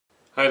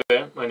Hi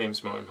there, my name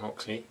is Martin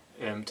Hawksley,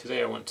 and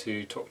today I want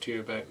to talk to you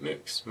about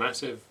MOOCs,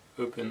 massive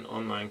open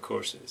online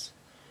courses.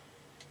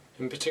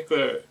 In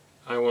particular,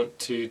 I want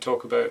to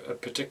talk about a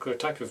particular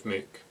type of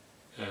MOOC.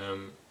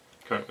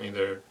 Currently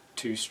there are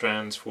two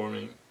strands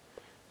forming.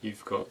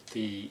 You've got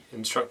the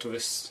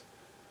instructivist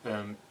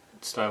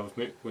style of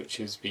MOOC, which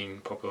is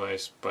being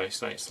popularised by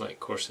sites like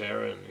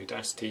Coursera and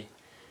Udacity,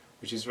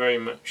 which is very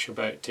much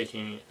about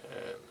taking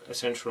a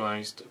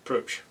centralised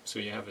approach. So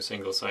you have a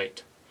single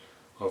site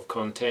of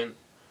content,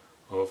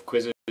 of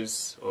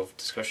quizzes, of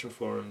discussion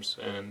forums,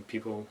 and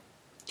people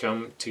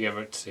come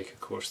together to take a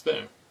course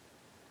there.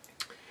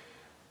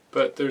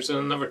 But there's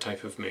another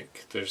type of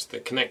MOOC, there's the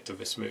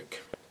connectivist MOOC,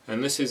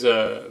 and this is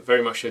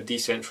very much a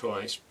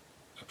decentralised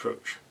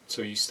approach.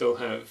 So you still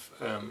have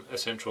a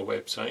central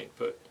website,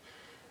 but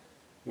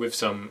with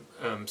some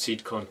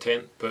seed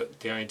content,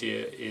 but the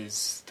idea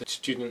is that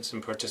students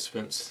and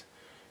participants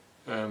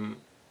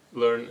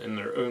learn in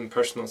their own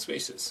personal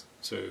spaces,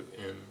 so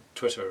in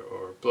Twitter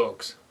or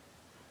blogs.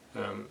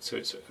 So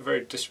it's a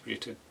very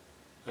distributed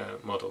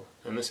model,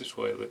 and this is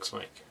what it looks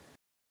like.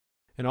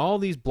 And all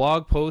these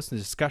blog posts and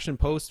discussion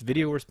posts,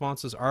 video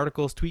responses,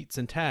 articles, tweets,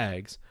 and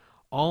tags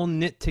all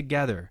knit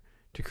together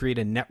to create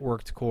a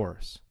networked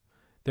course.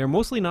 They're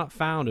mostly not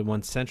found in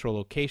one central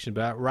location,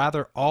 but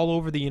rather all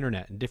over the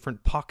internet in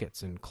different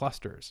pockets and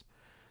clusters.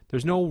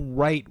 There's no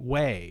right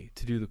way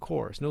to do the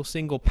course, no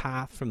single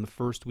path from the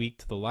first week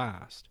to the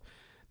last.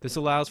 This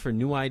allows for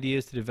new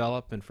ideas to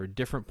develop and for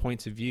different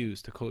points of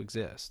views to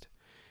coexist.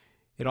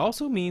 It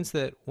also means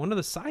that one of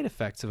the side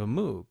effects of a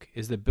MOOC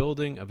is the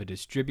building of a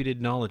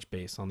distributed knowledge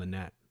base on the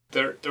net.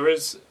 There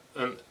is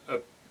an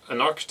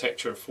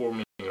architecture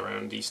forming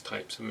around these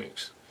types of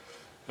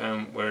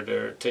MOOCs, where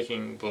they're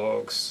taking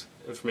blogs,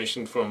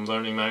 information from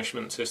learning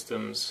management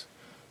systems,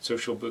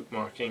 social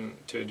bookmarking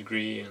to a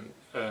degree,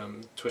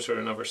 and Twitter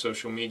and other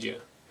social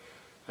media.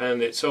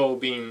 And it's all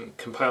being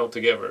compiled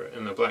together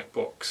in a black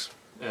box.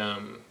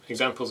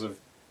 Examples of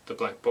the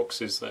black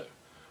boxes that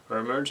are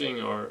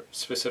emerging are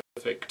specific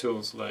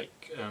tools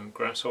like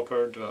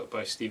Grasshopper, developed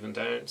by Stephen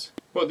Downes.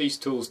 What these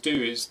tools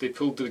do is they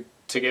pull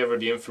together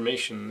the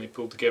information, they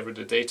pull together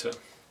the data,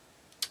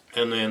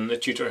 and then the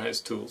tutor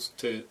has tools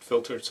to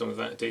filter some of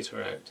that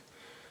data out,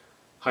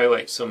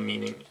 highlight some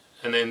meaning,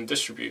 and then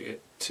distribute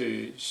it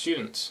to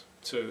students.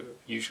 So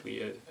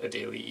usually a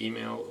daily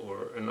email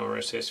or an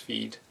RSS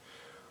feed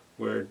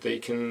where they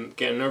can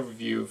get an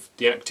overview of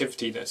the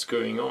activity that's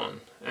going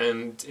on.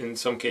 And in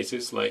some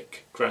cases,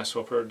 like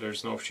Grasshopper,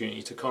 there's an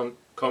opportunity to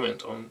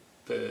comment on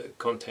the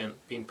content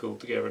being pulled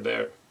together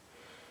there.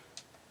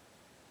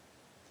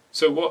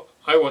 So what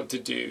I want to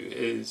do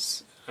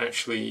is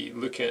actually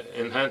look at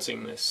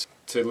enhancing this,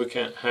 to look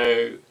at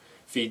how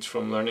feeds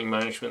from learning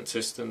management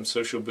systems,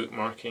 social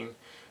bookmarking,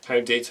 how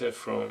data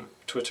from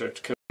Twitter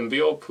can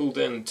be all pulled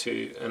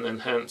into an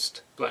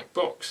enhanced black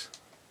box.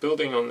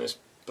 Building on this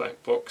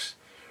black box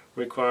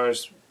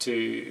requires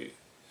to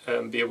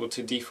be able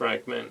to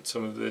defragment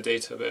some of the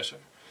data better,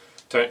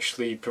 to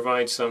actually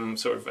provide some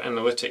sort of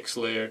analytics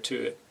layer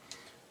to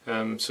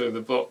it. So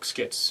the box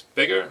gets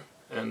bigger,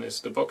 and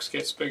as the box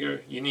gets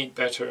bigger, you need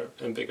better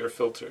and bigger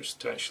filters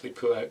to actually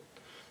pull out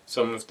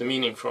some of the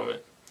meaning from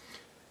it.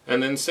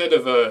 And instead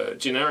of a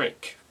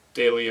generic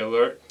daily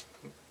alert,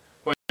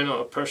 why not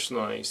a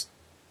personalized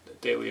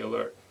daily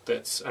alert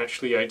that's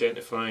actually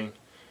identifying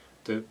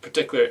the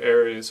particular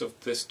areas of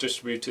this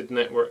distributed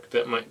network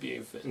that might be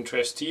of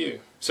interest to you?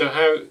 So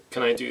how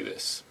can I do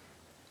this?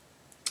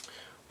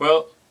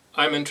 Well,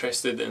 I'm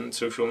interested in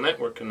social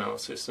network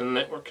analysis, and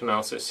network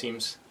analysis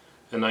seems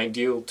an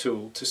ideal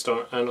tool to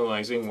start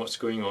analysing what's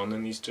going on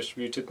in these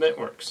distributed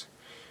networks.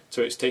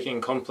 So it's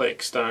taking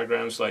complex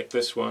diagrams like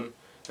this one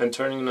and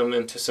turning them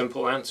into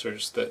simple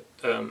answers that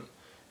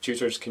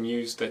tutors can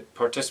use, that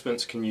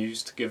participants can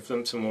use to give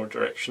them some more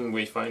direction,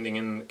 wayfinding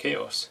in the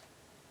chaos.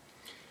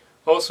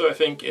 Also, I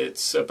think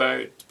it's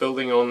about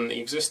building on the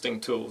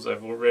existing tools.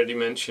 I've already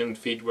mentioned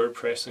Feed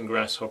WordPress and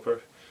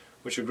Grasshopper,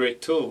 which are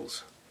great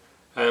tools,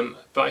 but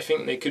I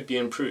think they could be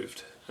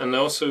improved. And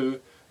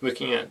also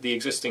looking at the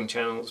existing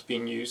channels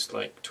being used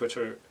like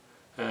Twitter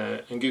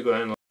and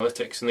Google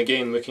Analytics, and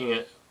again looking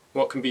at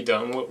what can be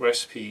done, what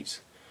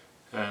recipes,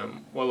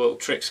 what little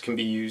tricks can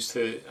be used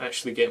to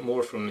actually get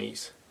more from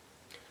these.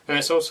 And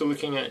it's also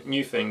looking at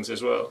new things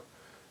as well.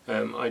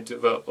 I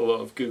develop a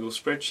lot of Google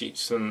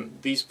spreadsheets, and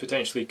these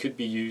potentially could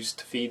be used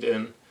to feed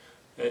in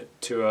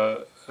to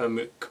a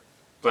MOOC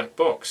black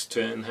box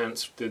to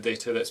enhance the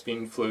data that's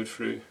being flowed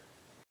through.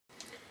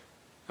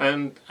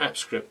 And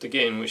AppScript,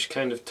 again, which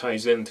kind of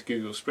ties into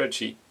Google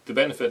Spreadsheet. The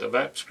benefit of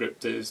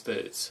AppScript is that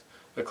it's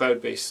a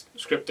cloud-based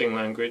scripting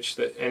language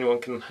that anyone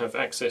can have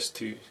access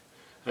to,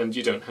 and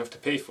you don't have to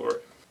pay for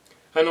it.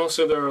 And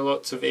also there are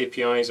lots of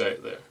APIs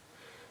out there.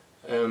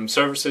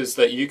 Services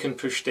that you can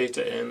push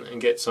data in and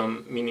get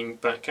some meaning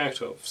back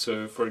out of.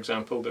 So for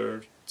example, there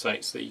are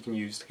sites that you can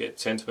use to get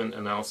sentiment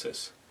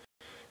analysis.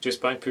 Just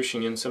by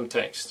pushing in some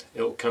text,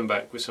 it'll come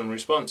back with some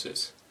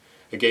responses.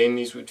 Again,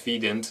 these would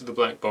feed into the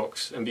black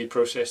box and be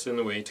processed in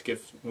a way to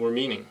give more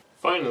meaning.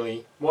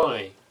 Finally,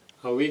 why?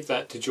 I'll leave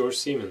that to George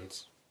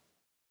Siemens.